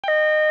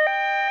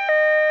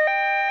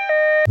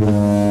So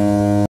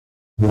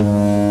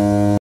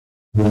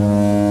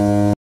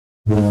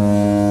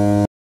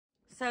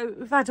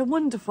we've had a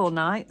wonderful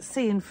night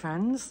seeing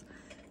friends,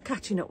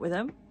 catching up with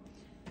them,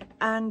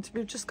 and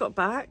we've just got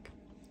back,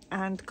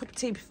 and a cup of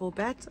tea before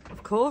bed,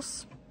 of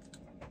course.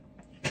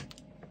 A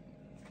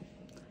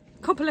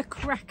couple of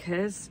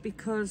crackers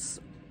because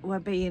we're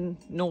being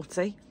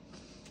naughty,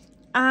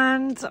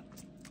 and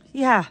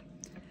yeah,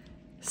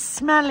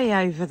 Smelly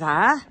over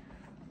there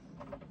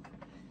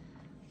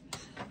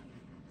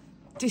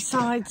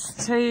decides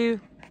to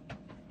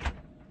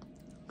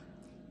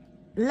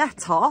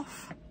let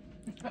off.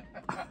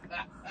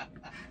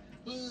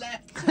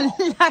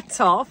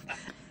 Let off.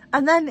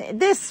 And then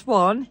this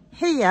one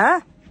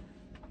here,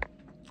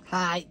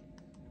 hi,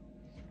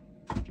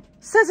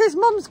 says his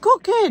mum's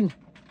cooking.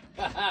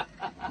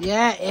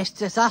 Yeah, it's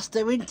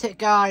disaster, isn't it,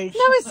 guys?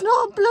 No, it's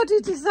not a bloody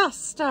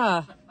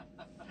disaster.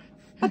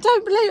 I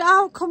don't believe.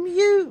 How come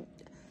your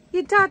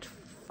dad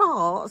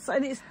farts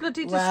and it's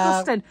bloody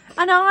disgusting,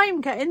 and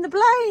I'm getting the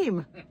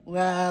blame?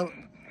 Well,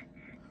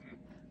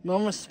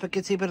 Mum's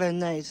spaghetti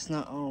bolognese is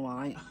not all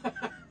right.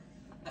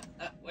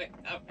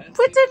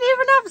 We didn't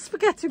even have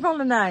spaghetti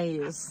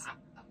bolognese.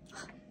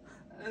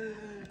 And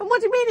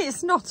what do you mean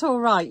it's not all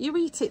right? You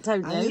eat it,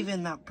 don't you? And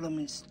even that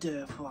blooming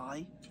stir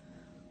fry.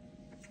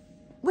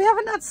 We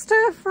haven't had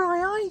stir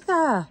fry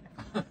either.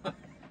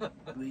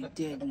 We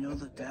did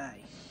another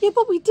day. Yeah,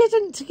 but we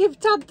didn't to give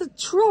Dad the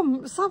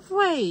trumps, have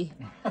we?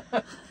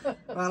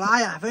 Well,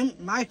 I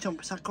haven't. My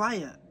trumps are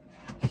quiet.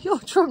 Your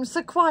trumps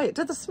are quiet.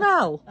 Do they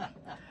smell?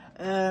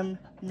 No,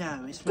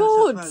 it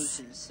smells of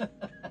roses.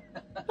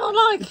 Not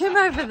like him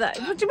over there.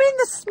 What do you mean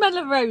the smell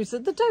of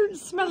roses? They don't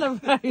smell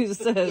of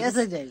roses. Yes,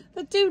 I do.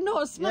 They do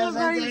not smell of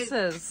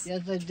roses.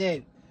 Yes, I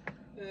do.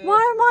 Why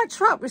am I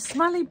trapped with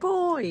smelly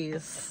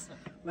boys?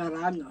 Well,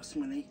 I'm not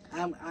smelly.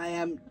 I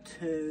am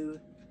too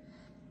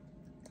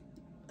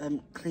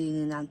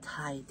cleaning and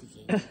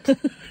tidying.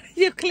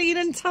 You're clean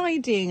and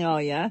tidying,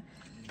 are you?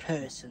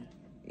 Person.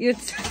 You're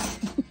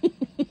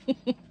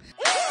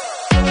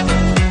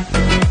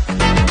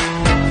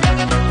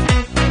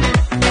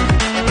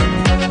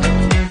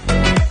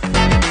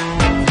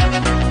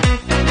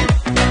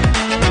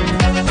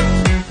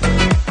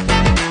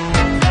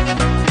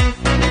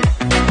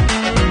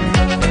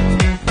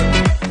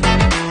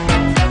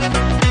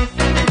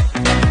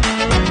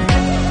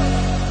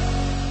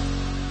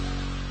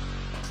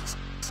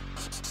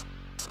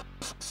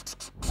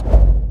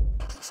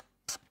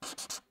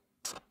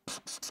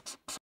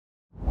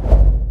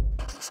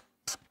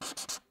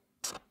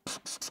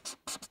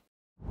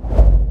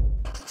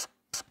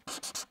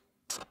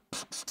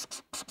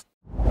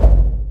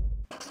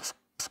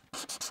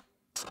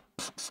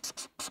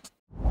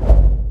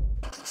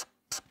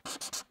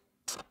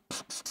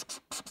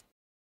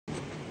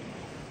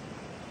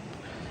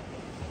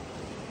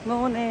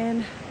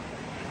morning.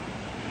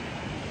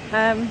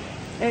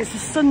 It's a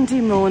Sunday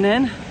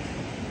morning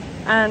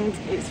and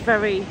it's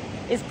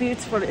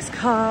beautiful, it's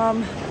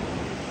calm,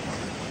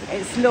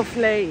 it's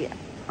lovely.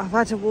 I've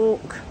had a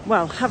walk,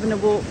 well, having a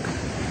walk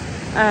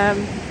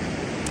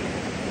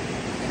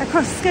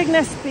across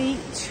Skegness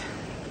beach.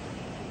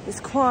 It's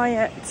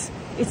quiet.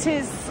 It's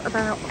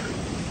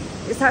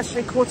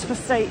actually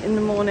 8:15 in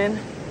the morning.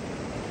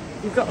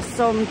 We've got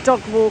some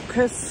dog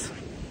walkers.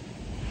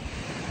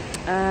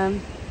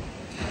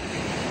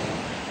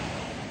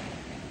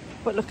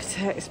 But look at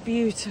it, it's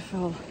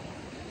beautiful.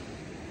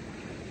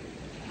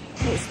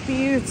 It's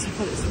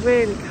beautiful, it's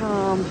really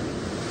calm.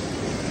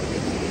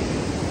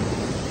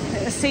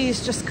 The sea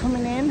is just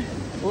coming in.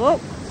 Whoop,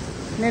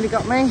 nearly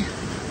got me.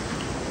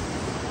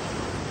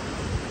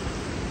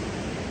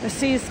 The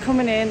sea is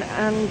coming in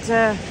and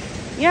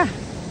yeah.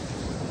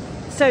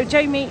 So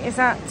Jamie is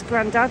at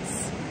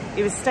Grandad's.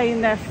 He was staying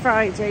there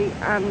Friday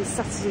and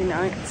Saturday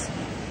night.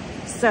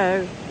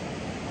 So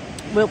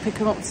we'll pick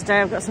him up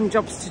today. I've got some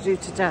jobs to do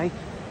today.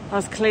 I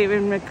was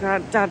clearing my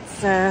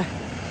Granddad's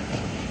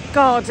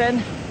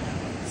garden,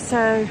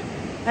 so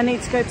I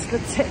need to go to the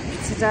tip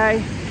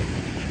today,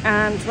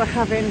 and we're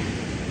having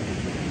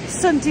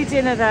Sunday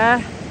dinner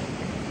there.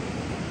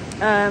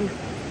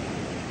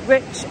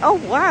 Rich, oh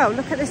wow,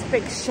 look at this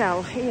big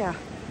shell here.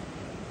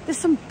 There's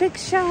some big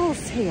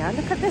shells here.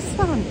 Look at this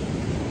one.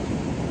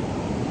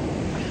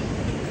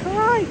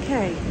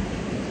 Crikey,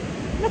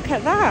 look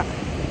at that.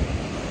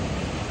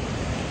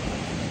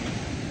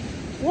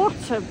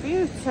 What a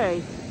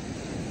beauty.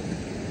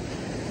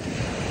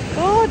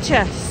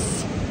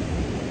 Gorgeous.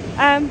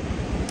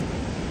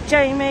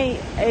 Jamie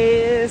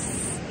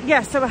is,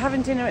 yeah, so we're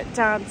having dinner at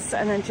Dad's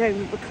and then Jamie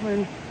will be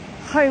coming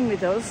home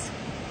with us.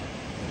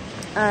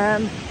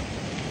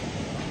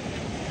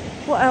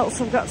 What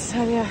else I've got to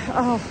tell you?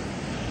 Oh,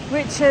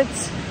 Richard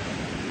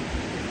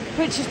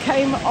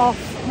came off,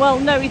 well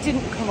no, he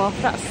didn't come off,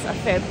 that's a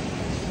fib.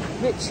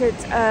 Richard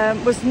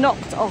was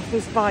knocked off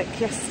his bike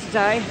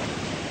yesterday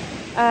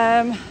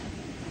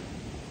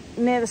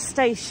near the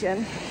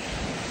station,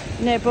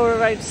 near Borough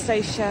Road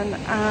station,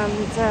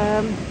 and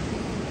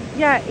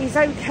yeah, he's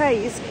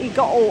okay. He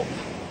got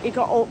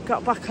up,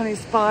 got back on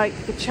his bike.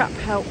 The chap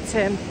helped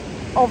him,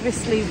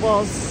 obviously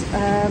was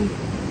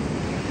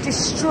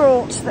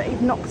distraught that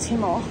he'd knocked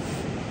him off.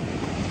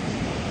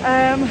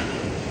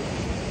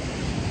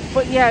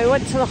 But yeah, he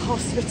went to the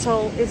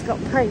hospital. He's got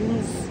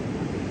pains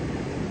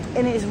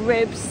in his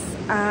ribs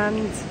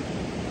and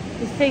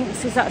he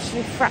thinks he's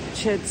actually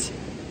fractured.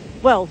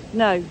 Well,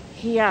 no,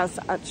 he has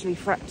actually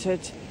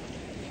fractured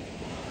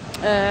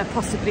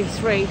possibly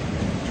three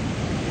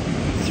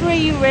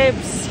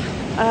ribs.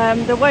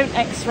 They won't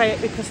x-ray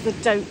it because they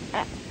don't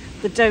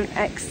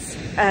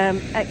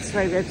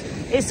x-ray ribs.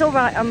 It's all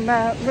right, I'm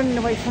running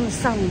away from the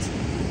sand,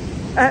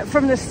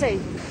 from the sea.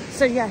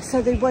 So yeah,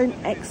 so they won't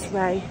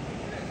x-ray.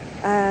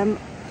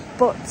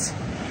 But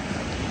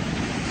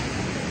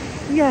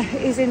yeah,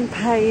 he's in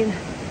pain.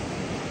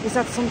 He's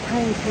had some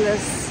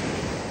painkillers.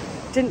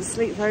 Didn't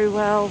sleep very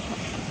well.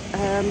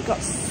 Got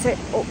to sit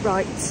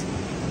upright.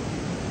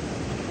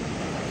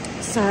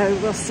 So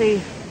we'll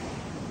see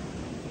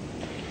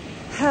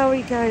how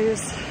he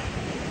goes.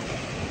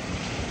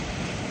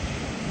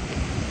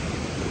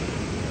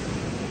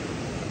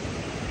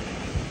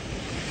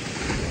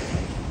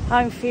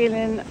 I'm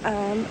feeling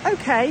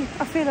okay.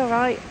 I feel all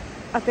right.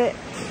 A bit.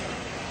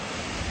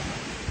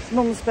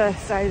 Mum's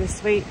birthday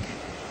this week.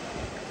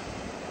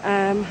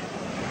 And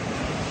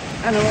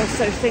I'm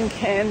also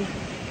thinking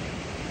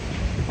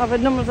of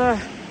another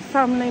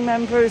family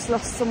member who's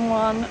lost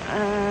someone.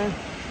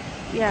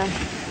 Yeah.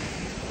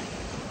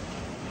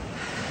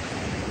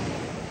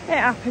 It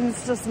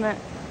happens, doesn't it?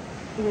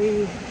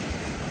 We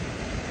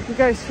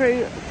go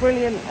through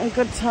brilliant and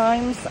good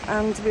times,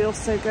 and we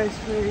also go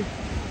through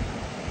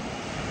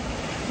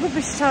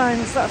rubbish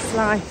times. That's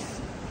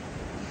life.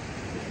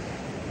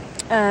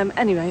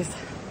 Anyways,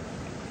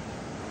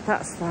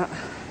 that's that.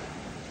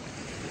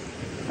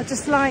 I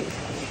just like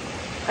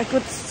a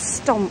good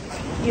stomp,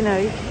 you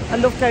know. I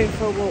love going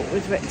for a walk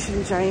with Rich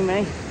and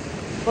Jamie,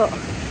 but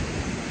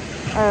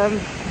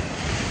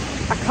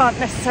I can't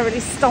necessarily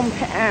stomp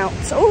it out.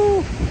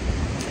 Oh,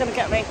 it's gonna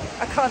get me.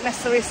 I can't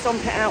necessarily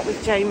stomp it out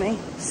with Jamie,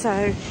 so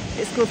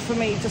it's good for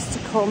me just to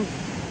come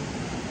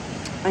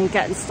and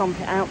get and stomp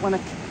it out when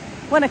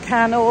I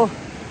can, or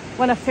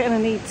when I feel I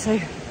need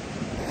to.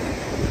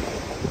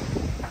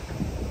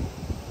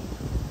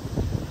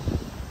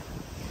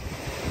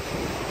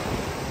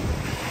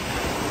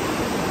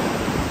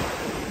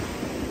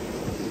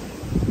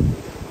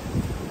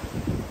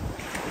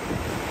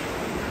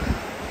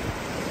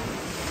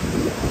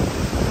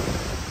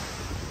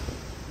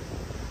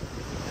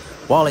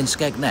 While in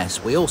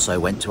Skegness, we also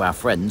went to our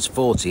friend's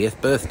 40th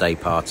birthday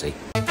party.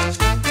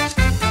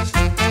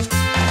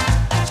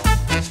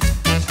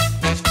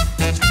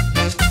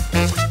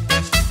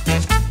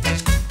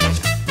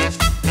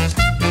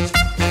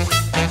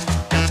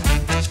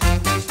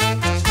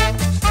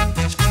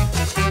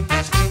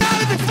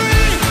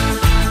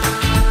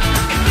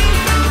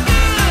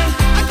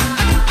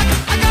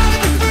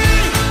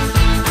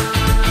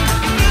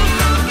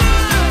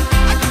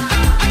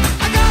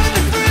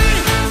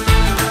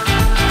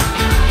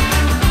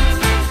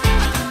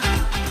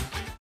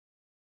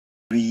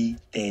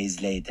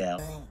 Later.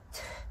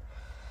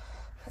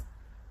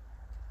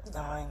 8,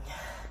 9,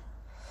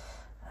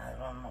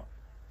 and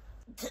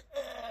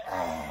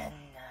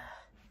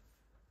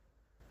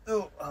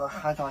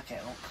how do I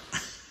get up?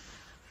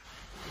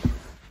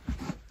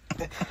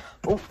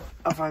 Oh,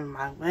 I found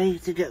my way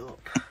to get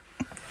up.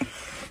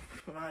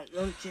 Right,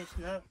 lunches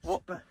now.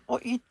 What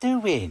are you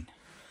doing?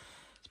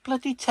 It's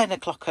bloody 10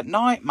 o'clock at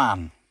night,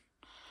 man.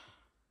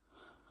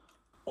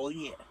 Oh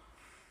yeah.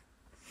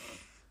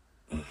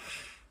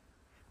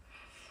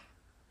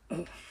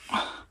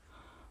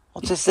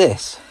 What is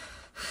this?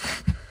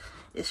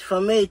 It's for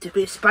me to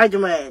be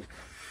Spider-Man.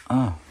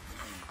 Oh.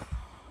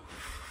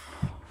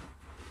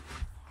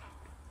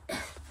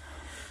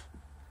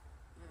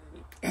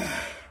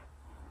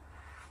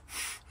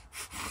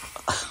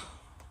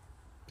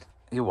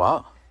 You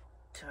what?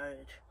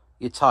 Tired.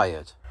 You're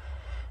tired?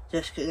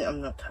 Just kidding,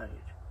 I'm not tired.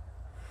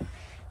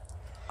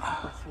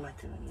 What am I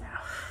doing now?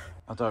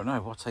 I don't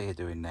know. What are you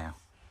doing now?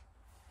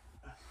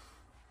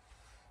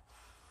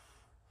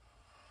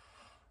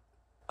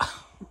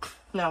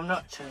 No, I'm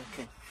not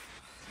twerking.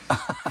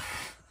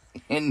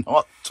 You're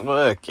not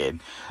twerking?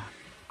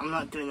 I'm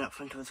not doing that in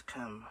front of the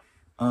camera.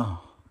 Oh.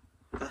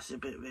 That's a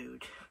bit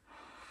rude.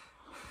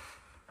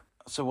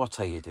 So what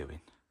are you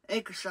doing?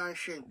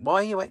 Exercising.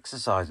 Why are you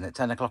exercising at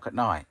 10 o'clock at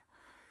night?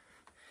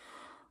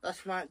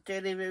 That's my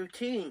daily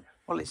routine.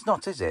 Well, it's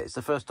not, is it? It's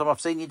the first time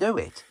I've seen you do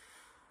it.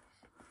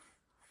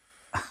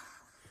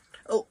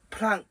 Oh,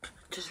 plank.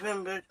 Just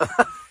remembered.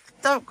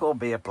 Don't call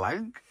me a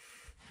plank.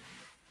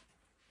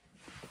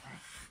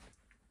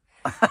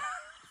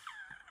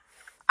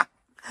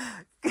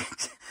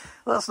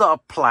 That's not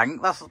a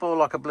plank, that's more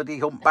like a bloody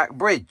humpback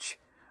bridge.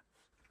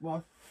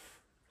 1,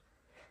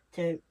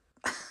 2,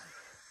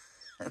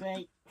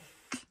 3,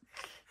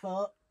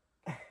 4,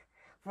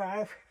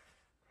 5,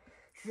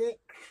 6,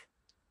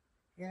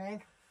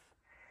 7,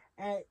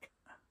 8,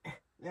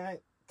 9,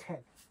 10.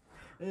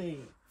 Wait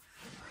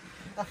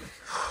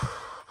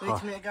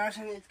a minute, guys,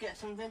 I need to get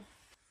something.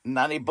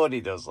 Nanny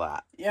Buddy does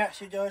that? Yeah,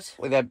 she does.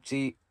 With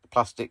empty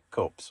plastic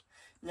cups?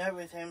 No,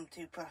 with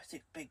empty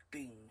plastic baked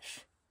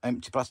beans.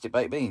 Empty plastic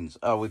baked beans?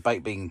 Oh, with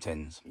baked bean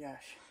tins?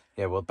 Yes.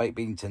 Yeah, well, baked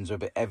bean tins are a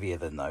bit heavier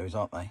than those,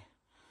 aren't they?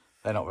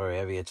 They're not very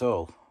heavy at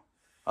all,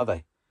 are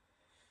they?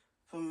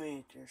 For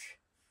meters.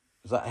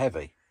 Is that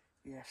heavy?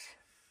 Yes.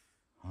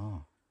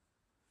 Oh.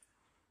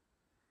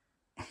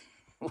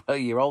 Well,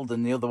 you're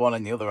holding the other one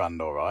in the other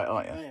hand, all right,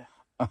 aren't you?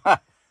 Oh, yeah.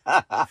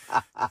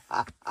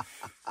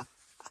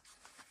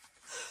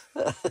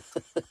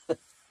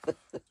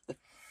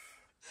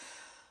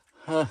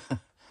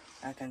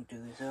 I can do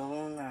this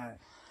all night.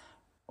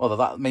 Well,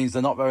 that means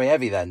they're not very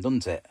heavy then,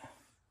 doesn't it?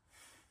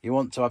 You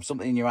want to have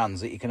something in your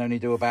hands that you can only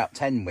do about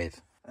 10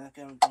 with. I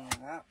can do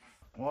that.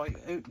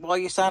 Why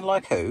you sound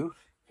like who?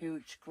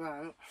 Huge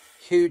Grant.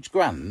 Huge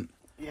Grant?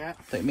 Yeah.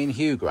 Don't you mean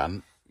Hugh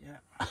Grant? Yeah.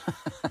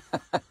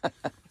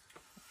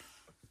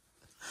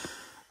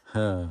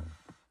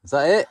 Is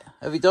that it?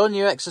 Have you done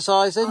your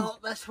exercising? Oh,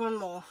 there's one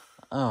more.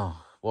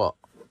 Oh, what?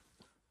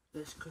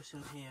 This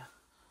cushion here.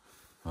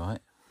 Right.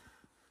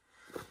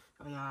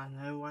 And I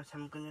know what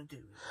I'm going to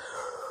do.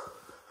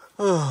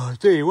 Oh,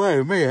 dear, wait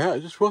a minute.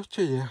 I'm just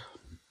watching you.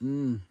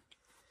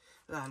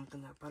 I'm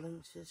going to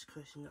balance this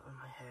cushion on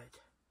my head.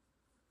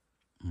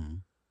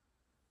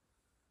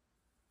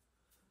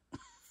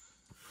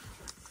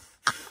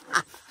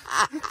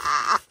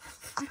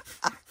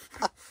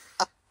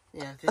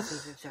 Yeah, this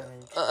is a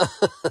challenge.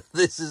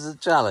 This is a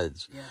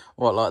challenge? Yeah.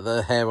 What, like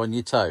the hair on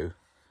your toe?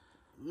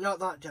 Not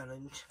that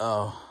challenge.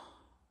 Oh.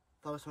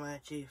 That was my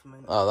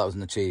achievement. Oh, that was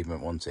an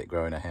achievement, wasn't it?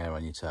 Growing a hair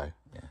on your toe.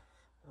 Yeah.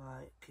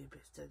 Right, keep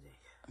it steady.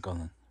 Go on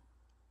then.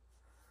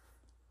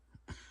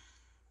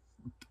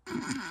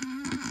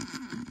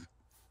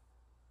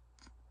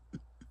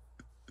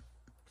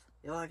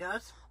 You like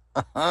that?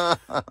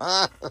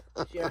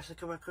 She has to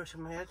come across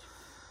my head.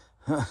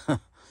 It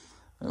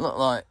looked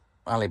like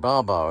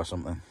Alibaba or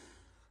something.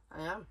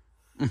 I am.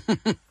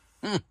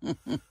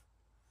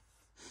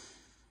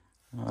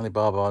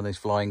 Alibaba on his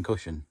flying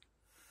cushion.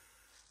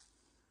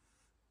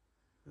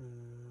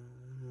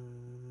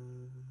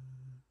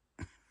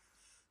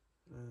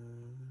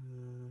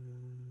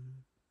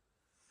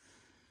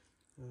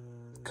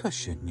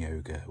 Cushion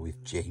yoga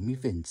with Jamie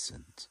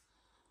Vincent.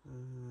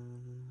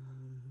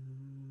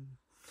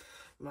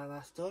 My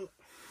last done.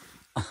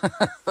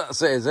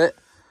 That's it, is it?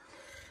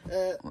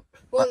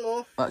 One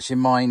more. That's your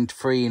mind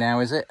free now,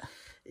 is it?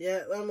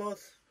 Yeah, one more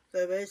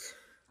there is.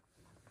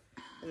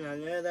 And I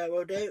know that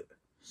will do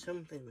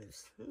something with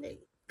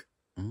snake.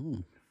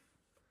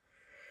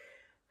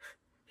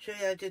 Show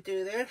you how to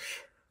do this.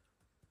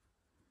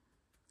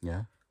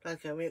 Yeah.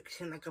 Like a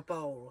mixing like a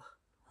bowl.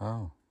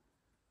 Oh.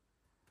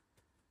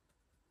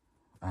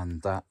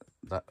 And that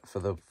for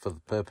the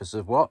purpose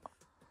of what?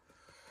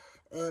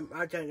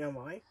 I don't know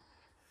why.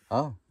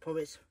 Oh.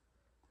 Probably it's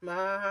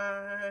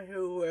my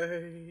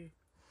way.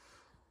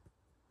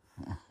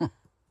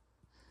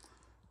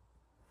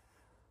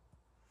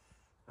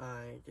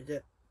 I did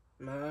it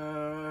my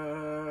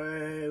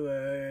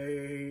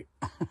way.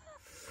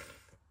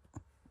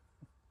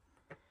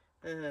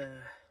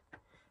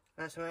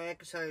 That's my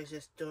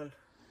exercises done.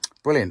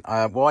 Brilliant.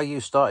 Why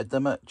you started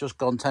them at just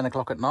gone 10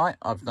 o'clock at night,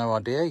 I've no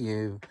idea.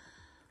 You,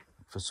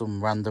 for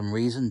some random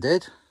reason,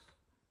 did.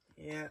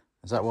 Yeah.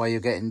 Is that why you're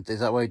doing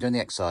the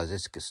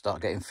exercises to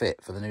start getting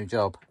fit for the new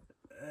job?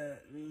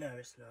 No,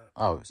 it's not.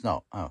 Oh, it's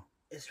not. Oh.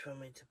 It's for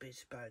me to be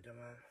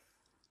Spider-Man.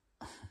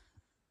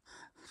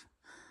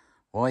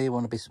 Why you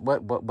want to be?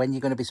 When you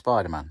going to be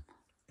Spider-Man?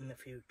 In the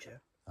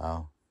future.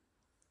 Oh.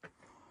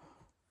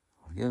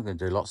 You're going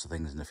to do lots of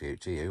things in the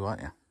future, you,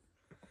 aren't you?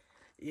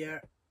 Yeah.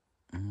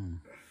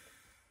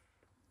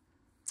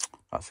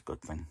 That's a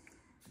good thing.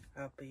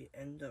 I'll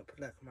end up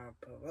like my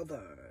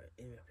brother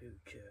in the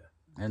future.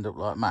 End up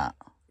like Matt?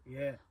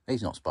 Yeah.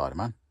 He's not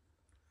Spider-Man.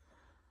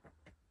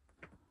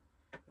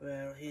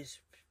 Well, he's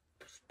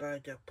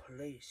Spider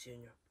Police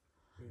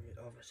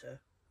officer.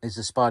 Is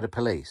the Spider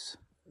Police?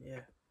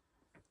 Yeah.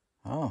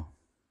 Oh.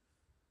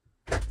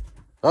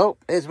 Oh,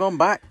 here's Mum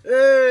back.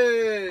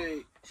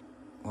 Hey!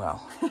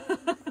 Well,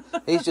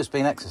 he's just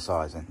been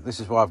exercising. This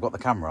is why I've got the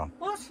camera on.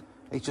 What?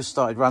 He's just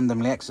started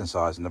randomly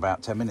exercising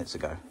about 10 minutes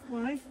ago.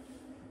 Why?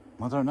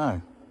 I don't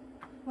know.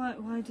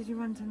 Why did you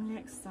randomly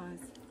exercise?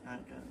 I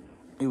don't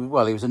know.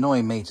 Well, he was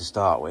annoying me to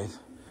start with.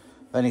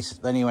 Then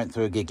he went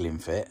through a giggling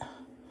fit.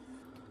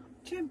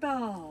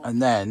 Jimbob.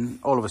 And then,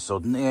 all of a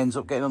sudden, he ends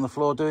up getting on the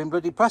floor doing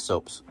bloody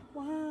press-ups.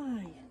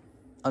 Why?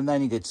 And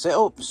then he did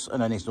sit-ups,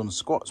 and then he's done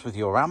squats with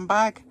your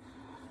handbag.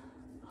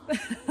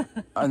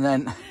 And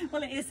then...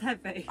 Well, it is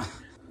heavy.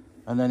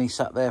 And then he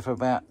sat there for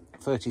about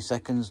 30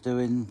 seconds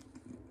doing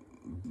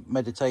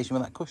meditation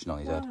with that cushion on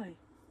his head. Why?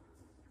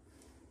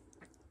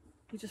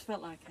 You just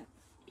felt like it?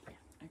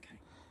 Yeah. Okay.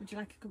 Would you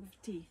like a cup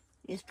of tea?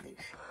 Yes, please.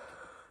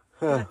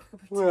 Yeah,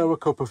 we'll have a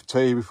cup of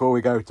tea before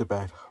we go to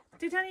bed.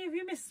 Did any of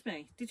you miss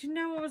me? Did you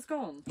know I was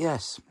gone?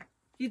 Yes.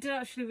 You did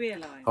actually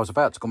realise? I was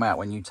about to come out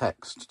when you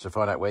text to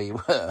find out where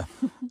you were.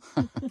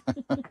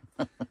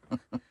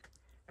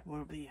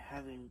 We'll be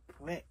having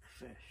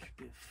breakfast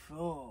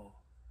before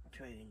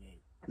training.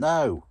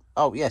 No.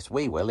 Oh, yes,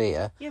 we will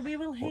here. Yeah, we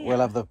will hear.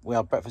 We'll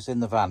have breakfast in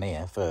the van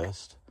here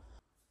first.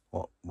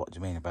 What do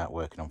you mean about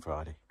working on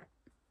Friday?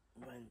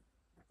 When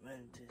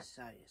the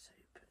site is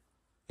open.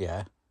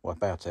 Yeah. What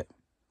about it?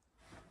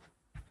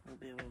 We'll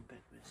be having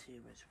breakfast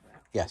here as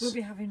well. Yes. We'll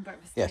be having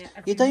breakfast Yes. here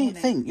every You don't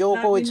morning. think you're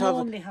Like going we to have?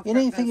 normally have You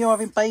don't think you're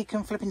having breakfast.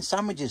 bacon flipping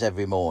sandwiches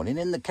every morning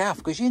in the cafe?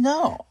 Because you're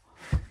not.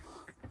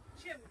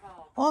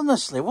 Jimbob.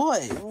 Honestly,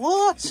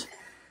 what?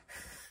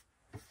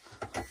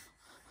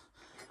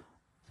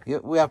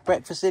 We have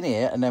breakfast in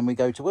here and then we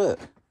go to work.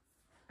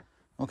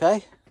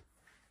 Okay?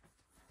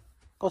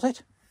 Got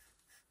it?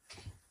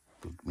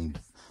 I mean,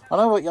 I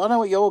know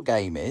what your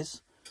game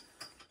is.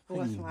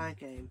 What's my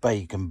game?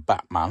 Bacon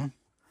Batman.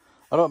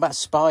 I don't know about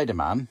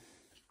Spider-Man.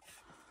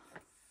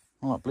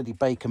 I like bloody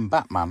Bacon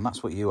Batman.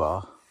 That's what you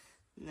are.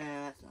 No,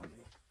 that's not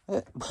me.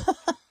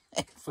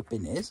 It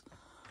flipping is.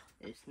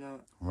 It's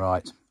not.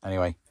 Right.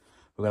 Anyway,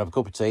 we're going to have a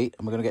cup of tea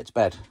and we're going to get to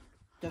bed.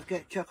 Don't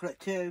forget chocolate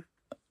too.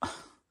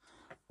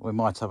 We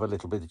might have a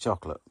little bit of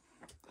chocolate.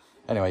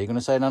 Anyway, you're going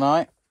to say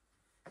night?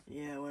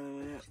 Yeah, wait a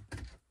minute.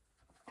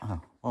 Oh,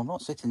 well, I'm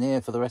not sitting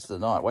here for the rest of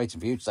the night waiting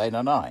for you to say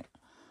night.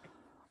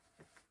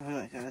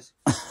 Alright, guys.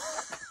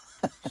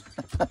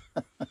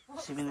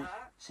 See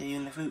you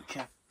in the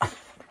future.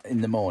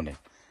 In the morning,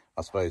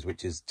 I suppose,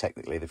 which is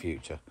technically the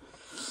future.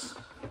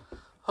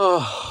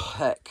 Oh,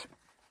 heck.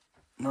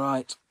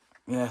 Right.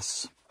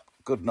 Yes.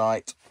 Good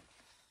night.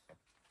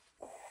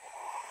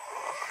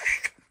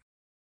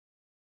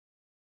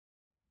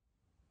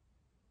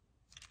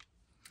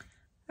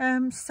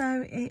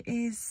 So it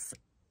is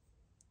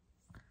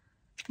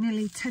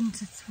nearly 10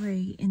 to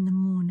 3 in the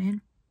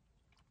morning.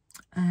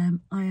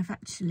 I have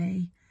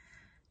actually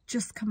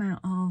just come out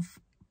of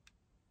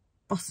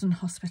Boston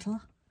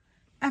Hospital.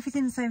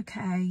 Everything's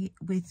okay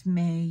with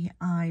me.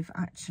 I've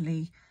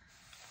actually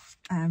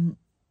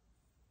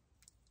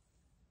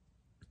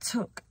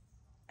took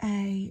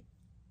a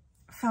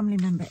family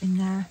member in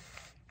there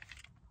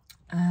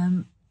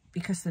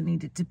because they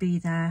needed to be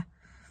there,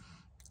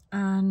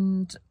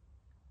 and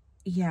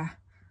yeah,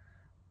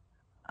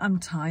 I'm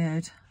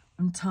tired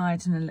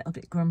and a little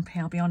bit grumpy,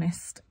 I'll be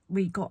honest.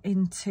 We got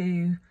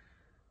into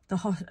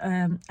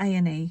the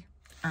A&E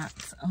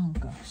at, oh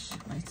gosh,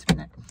 wait a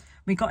minute.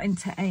 We got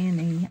into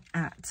A&E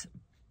at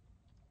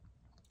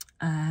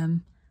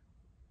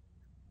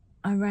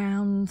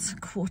around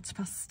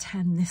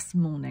 10:15 this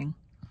morning.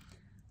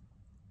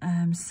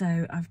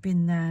 So I've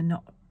been there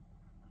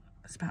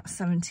it's about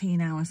 17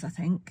 hours, I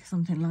think,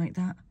 something like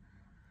that.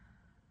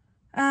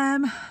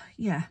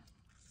 Yeah,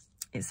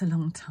 it's a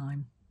long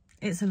time.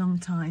 It's a long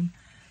time.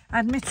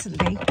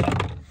 Admittedly,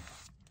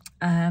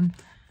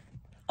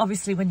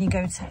 obviously when you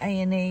go to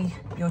A&E,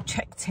 you're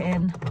checked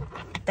in,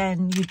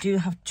 then you do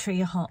have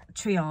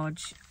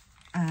triage,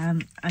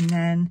 and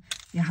then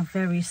you have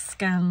various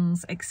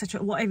scans,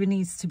 etc., whatever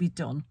needs to be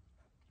done.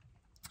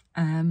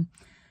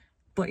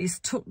 But it's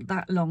took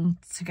that long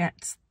to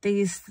get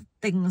these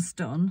things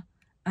done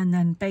and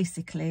then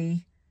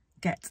basically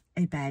get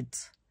a bed.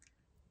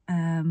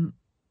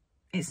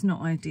 It's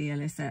not ideal,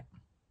 is it?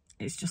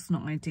 It's just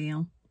not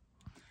ideal.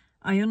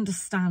 I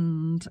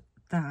understand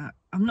that.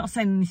 I'm not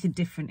saying anything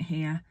different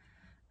here.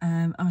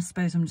 I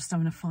suppose I'm just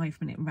having a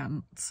 5-minute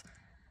rant.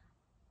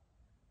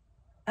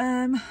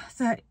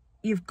 That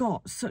you've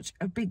got such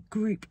a big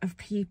group of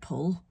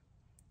people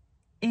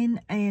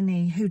in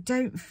A&E who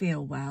don't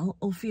feel well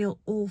or feel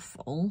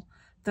awful.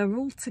 They're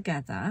all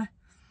together.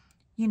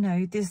 You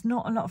know, there's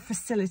not a lot of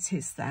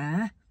facilities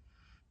there.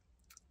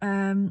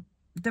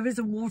 There is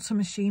a water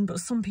machine, but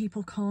some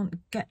people can't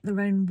get their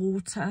own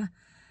water.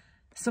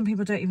 Some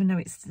people don't even know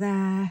it's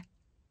there.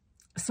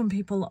 Some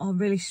people are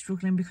really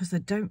struggling because they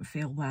don't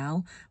feel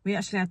well. We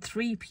actually had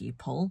 3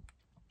 people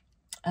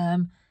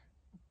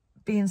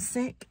being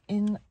sick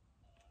in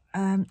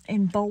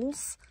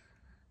bowls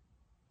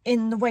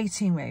in the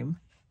waiting room,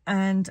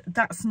 and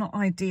that's not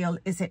ideal,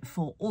 is it,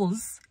 for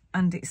us?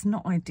 And it's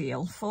not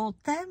ideal for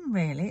them,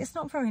 really. It's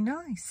not very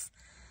nice.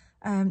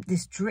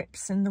 There's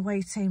drips in the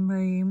waiting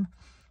room.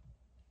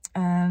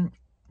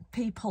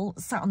 People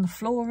sat on the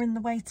floor in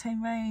the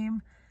waiting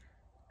room,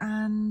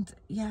 and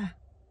yeah,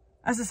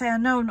 as I say, I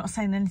know I'm not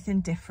saying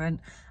anything different,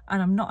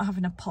 and I'm not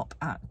having a pop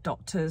at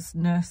doctors,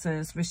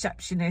 nurses,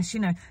 receptionists, you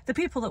know, the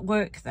people that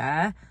work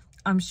there.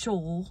 I'm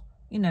sure,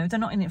 you know, they're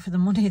not in it for the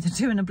money. They're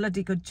doing a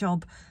bloody good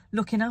job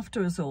looking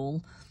after us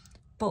all.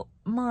 But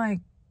my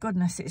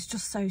goodness, it's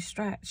just so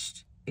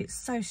stretched. It's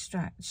so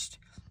stretched.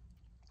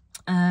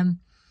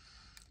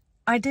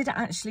 I did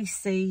actually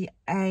see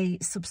a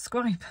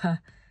subscriber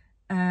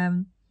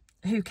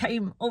who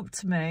came up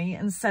to me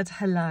and said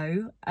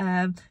hello.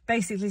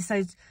 Basically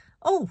said,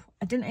 oh,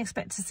 I didn't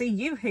expect to see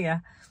you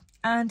here.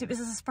 And it was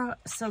a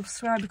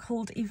subscriber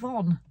called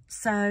Yvonne.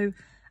 So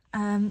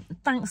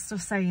thanks for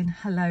saying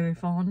hello,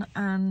 Yvonne.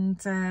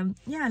 And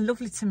yeah,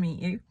 lovely to meet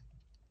you.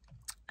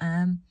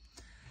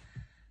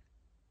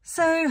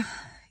 So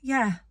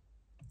yeah,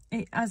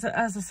 as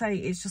I say,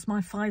 it's just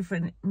my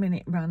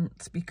 5-minute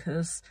rant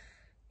because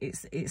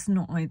it's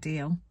not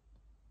ideal.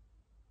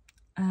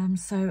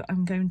 So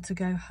I'm going to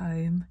go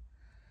home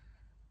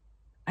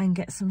and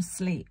get some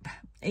sleep.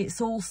 It's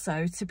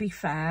also, to be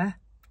fair,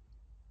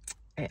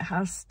 it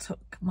has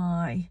took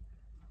my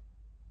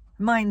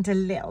mind a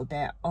little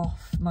bit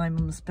off my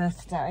mum's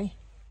birthday.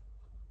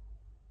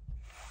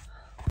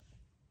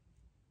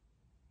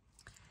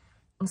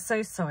 I'm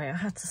so sorry, I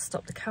had to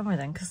stop the camera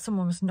then because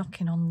someone was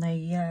knocking on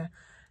the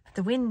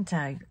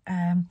window,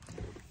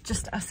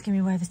 just asking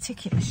me where the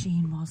ticket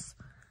machine was.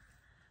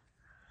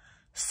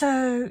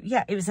 So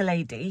yeah, it was a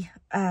lady,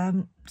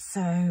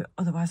 so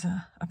otherwise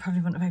I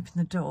probably wouldn't have opened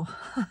the door.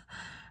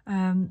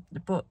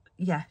 But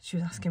yeah, she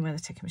was asking where the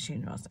ticket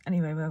machine was.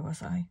 Anyway, where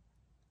was I?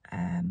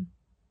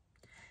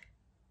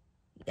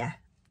 Yeah,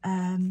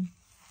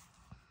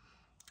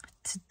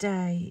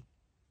 today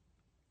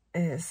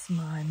is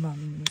my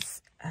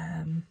mum's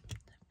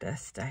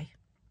birthday,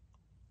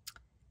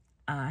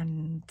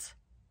 and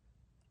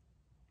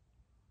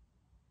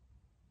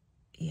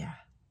yeah,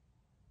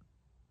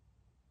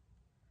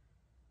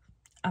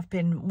 I've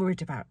been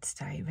worried about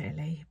today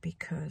really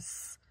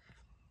because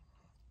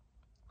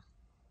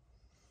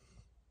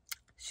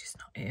she's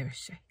not here, is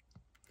she?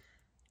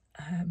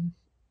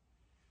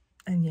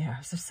 And yeah,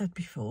 as I've said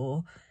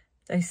before,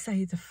 they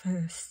say the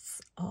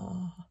firsts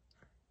are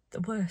the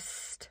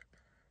worst.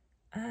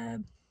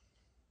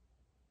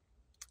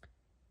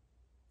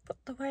 But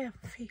the way I'm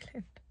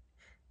feeling.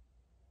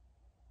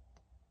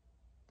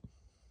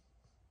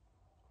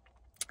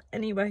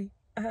 Anyway,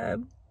 I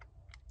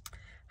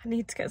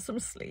need to get some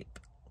sleep.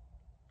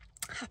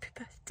 Happy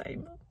birthday,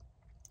 Mum.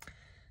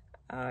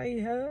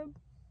 I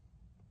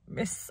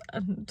miss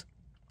and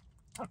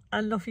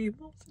I love you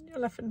more than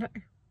you'll ever know.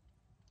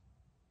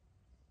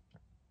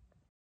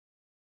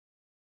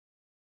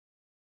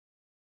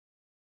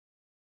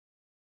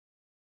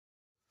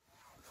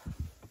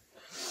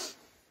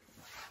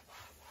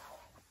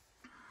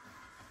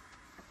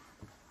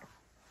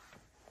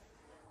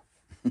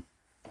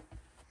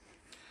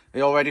 Are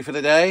you all ready for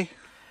the day?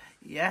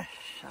 Yes,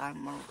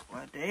 I'm all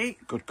ready.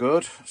 Good,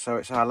 good. So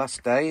it's our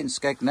last day in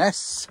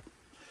Skegness.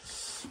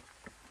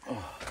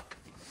 Oh.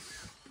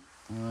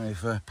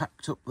 I've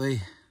packed up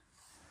the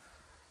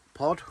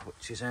pod,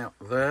 which is out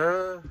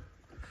there.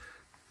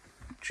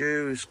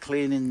 Ju's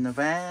cleaning the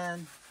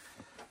van,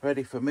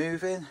 ready for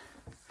moving.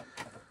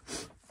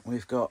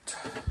 We've got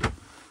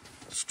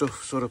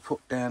stuff sort of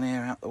put down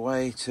here out the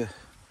way to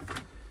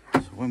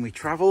when we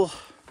travel.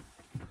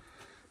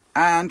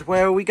 And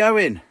where are we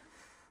going?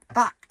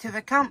 Back to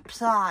the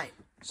campsite.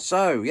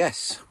 So,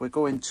 yes, we're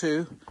going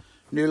to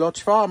New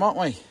Lodge Farm, aren't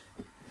we?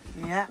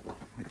 Yeah.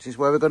 Which is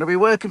where we're going to be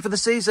working for the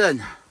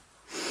season.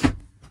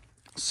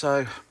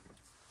 So,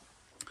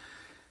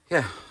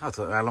 yeah, I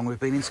don't know how long we've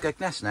been in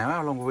Skegness now.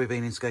 How long have we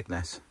been in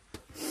Skegness?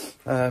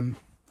 I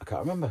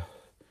can't remember.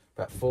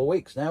 About 4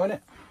 weeks now, isn't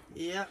it?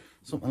 Yeah.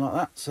 Something like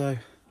that. So,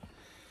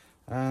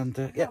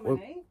 and yeah,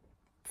 well,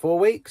 4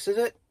 weeks, is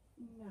it?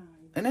 No.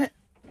 Isn't it?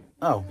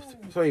 Oh,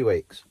 3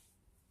 weeks.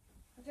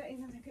 I don't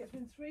even think it's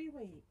been 3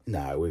 weeks.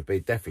 No,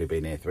 we've definitely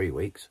been here 3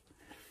 weeks.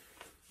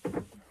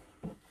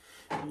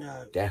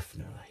 No.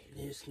 Definitely.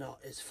 It's not.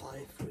 It's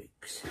 5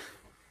 weeks.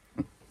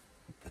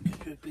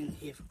 Because we've been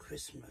here for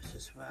Christmas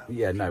as well.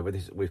 Yeah, no, but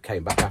we've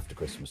came back after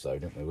Christmas though,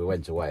 didn't we? We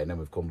went away and then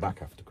we've come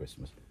back after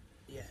Christmas.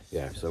 Yes.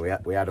 Yeah, so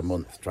we had a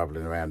month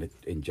travelling around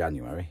in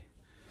January,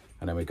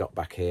 and then we got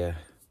back here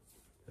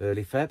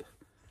early Feb.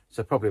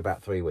 So probably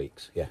about 3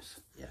 weeks, yes.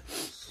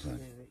 Yes, 3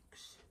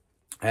 weeks.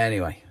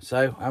 Anyway,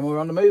 so, and we're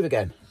on the move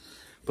again.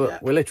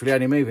 But we're literally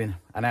only moving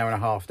an hour and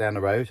a half down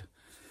the road,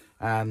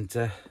 and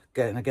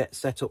going to get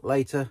set up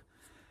later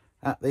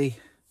at the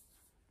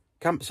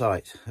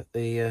campsite at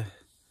the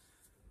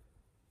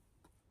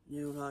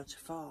New Lodge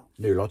Farm.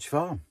 New Lodge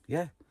Farm,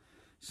 yeah.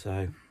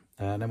 So,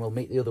 and then we'll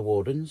meet the other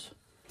wardens.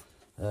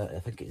 I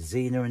think it's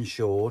Zena and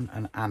Sean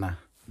and Anna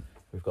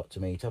we've got to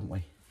meet, haven't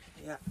we?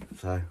 Yeah.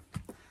 So.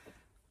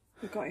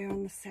 We got here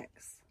on the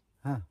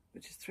 6th,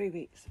 which is 3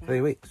 weeks. Right?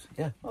 3 weeks,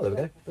 yeah. Oh, there we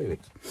go, 3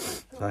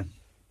 weeks. So,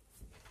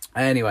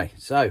 anyway,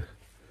 so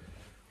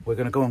we're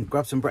going to go and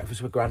grab some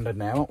breakfast with Grandad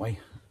now, aren't we?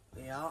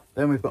 Yeah.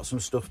 Then we've got some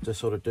stuff to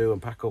sort of do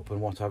and pack up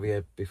and what have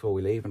you before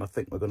we leave, and I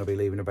think we're going to be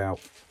leaving about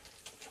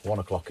 1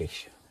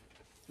 o'clock-ish.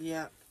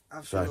 Yeah,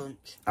 after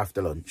lunch.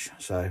 After lunch,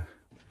 so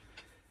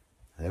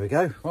there we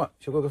go. Right,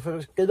 shall we go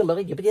first?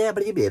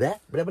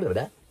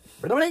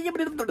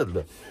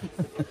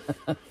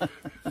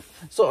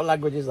 Sort of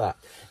language is that?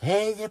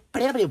 You're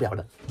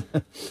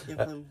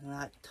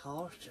like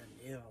Tarzan,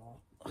 you know.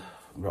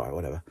 Right,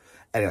 whatever.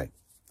 Anyway,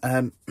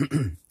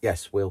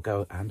 yes, we'll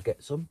go and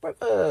get some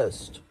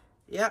breakfast.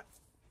 Yeah.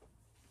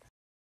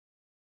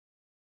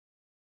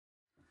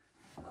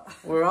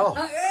 We're off.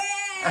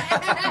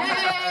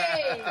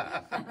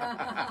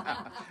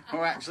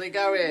 We're actually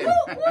going.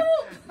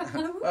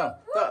 Well,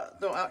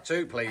 don't act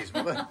too pleased,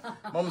 Mother.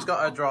 Mum's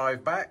got her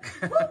drive back.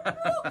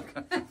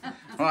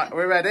 Right,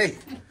 we're ready.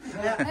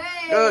 Yeah.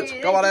 Hey,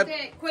 good, go on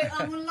then. Quick,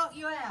 I'm going to lock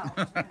you out.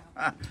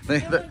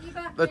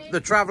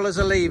 the travellers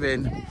are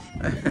leaving.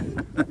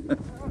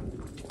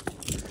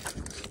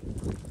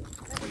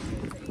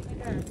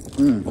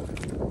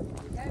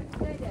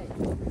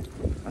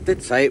 I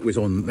did say it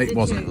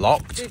wasn't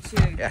locked. Did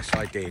you? Yes,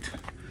 I did.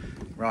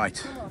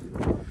 Right.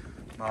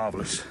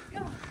 Marvellous.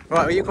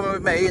 Right, are you coming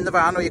with me in the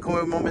van, or are you coming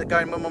with Mum,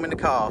 going with Mum in the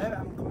car? No,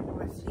 I'm coming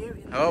with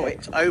you. Oh,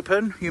 it's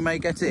open. You may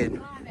get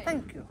in.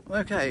 Thank you.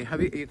 Okay, are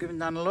you giving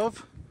Nan a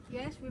love?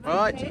 Yes, we've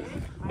Right. okay.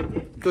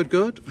 Good,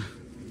 good.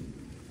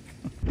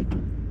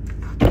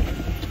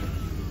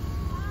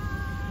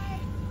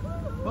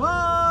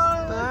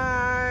 Bye.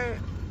 Bye.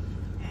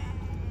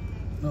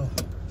 Oh.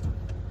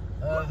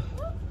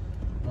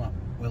 Right,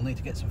 we'll need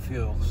to get some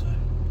fuel, so.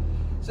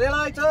 See you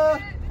later.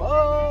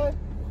 Bye.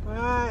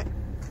 Bye.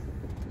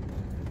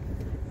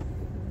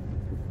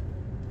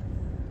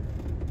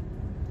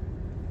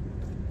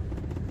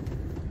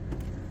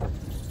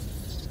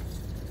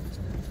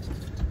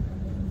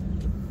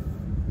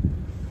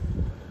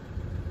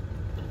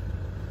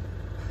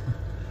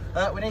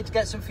 We need to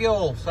get some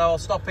fuel, so I'll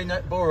stop in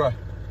at Borough.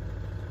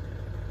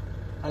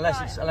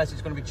 Unless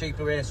it's going to be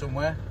cheaper here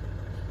somewhere.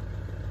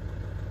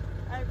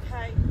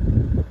 Okay. I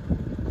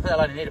think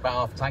I'll only need about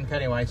half a tank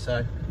anyway,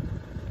 so.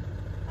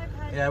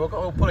 Okay. Yeah,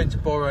 we'll pull into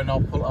Borough and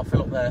I'll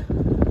fill up there.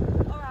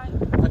 Alright.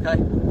 Okay.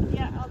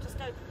 Yeah,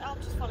 I'll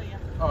just follow you.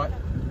 Alright.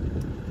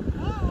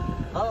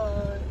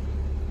 Bye.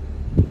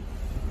 Bye.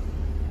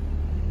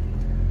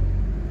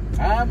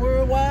 And we're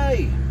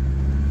away.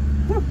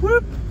 Whoop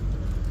whoop.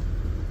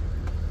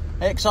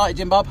 Excited,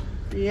 Jimbob?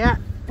 Yeah.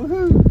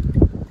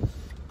 Woohoo!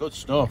 Good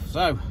stuff.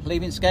 So,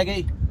 leaving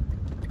Skeggy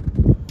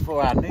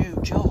for our new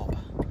job.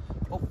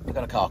 Oh, we've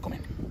got a car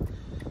coming.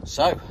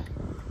 So,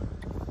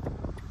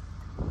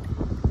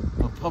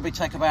 we'll probably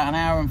take about an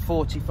hour and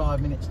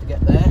 45 minutes to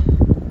get there.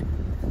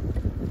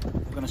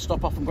 We're going to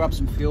stop off and grab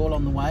some fuel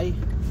on the way.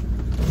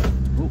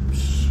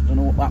 Oops, don't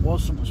know what that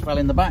was. Something's fell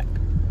in the back.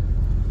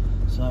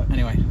 So,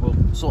 anyway, we'll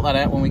sort that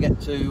out when we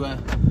get to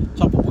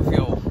top up with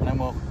fuel, and then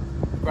we'll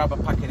grab a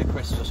packet of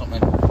crisps or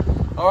something.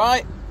 All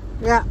right?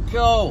 Yeah.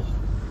 Cool.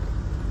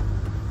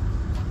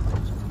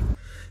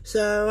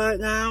 So right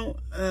now,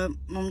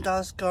 Mum and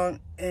Dad's gone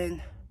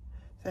in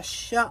the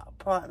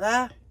shop right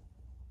there.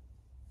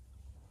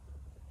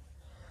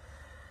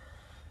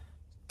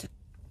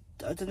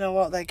 I don't know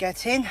what they're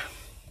getting.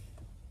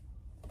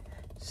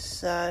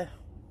 So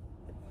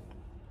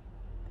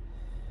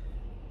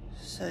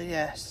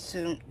yeah,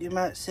 soon you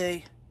might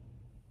see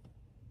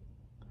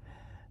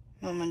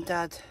Mum and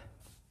Dad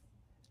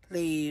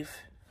leave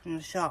from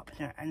the shop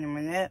in a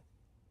minute.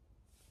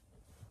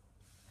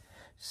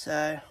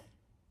 So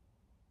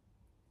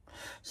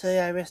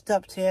yeah, we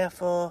stopped here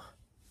for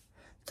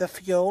the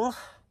fuel.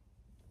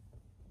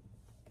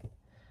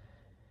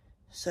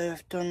 So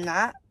we've done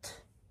that.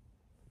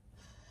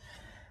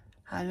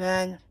 And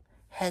then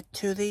head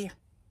to the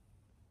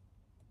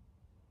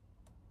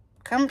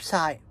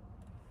campsite.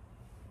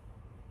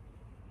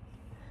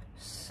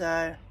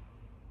 So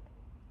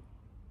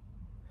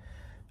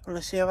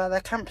we'll see you about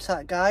the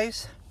campsite,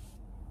 guys.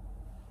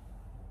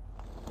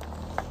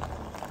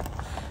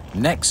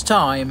 Next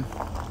time,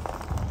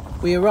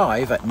 we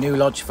arrive at New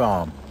Lodge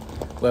Farm,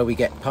 where we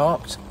get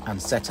parked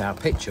and set our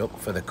pitch up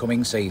for the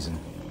coming season.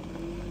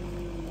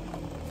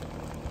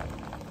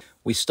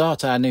 We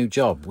start our new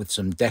job with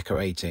some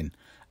decorating,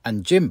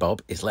 and Jimbob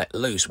is let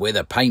loose with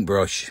a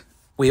paintbrush.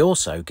 We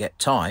also get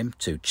time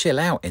to chill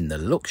out in the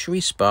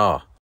luxury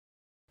spa.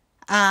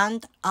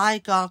 And I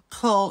got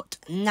caught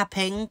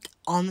napping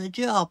on the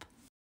job.